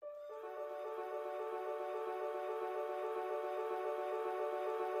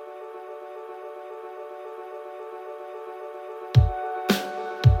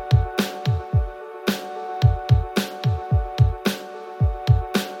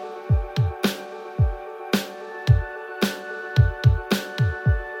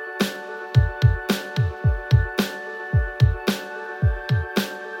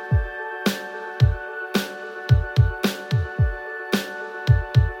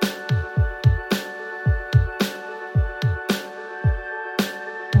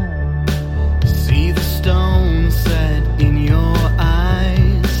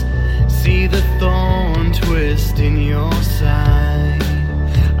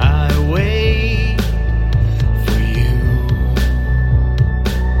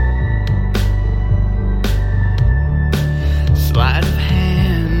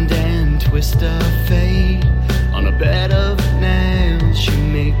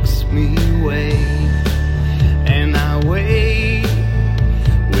me wait, and I wait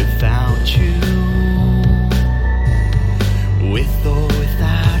without you, with or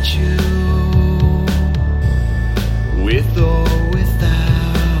without you, with or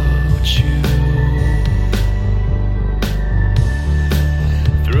without you.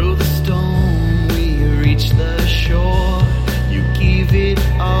 Through the storm we reach the shore. You give it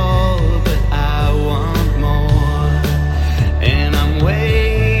all, but I want more, and I'm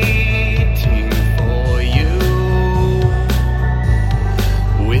waiting for you,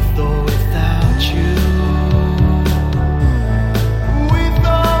 with or without you, with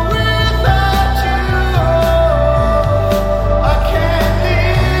or without you. I can't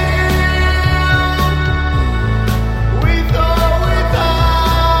live with or without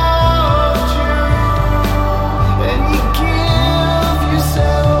you. And you give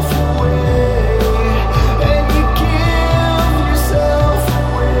yourself away, and you give yourself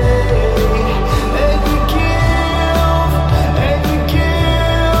away, and you give, and you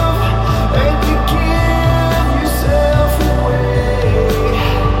give, and you give yourself away.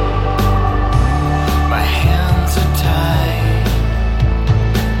 My hands are tied,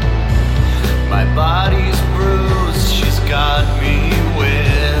 my body's bruised, she's got me.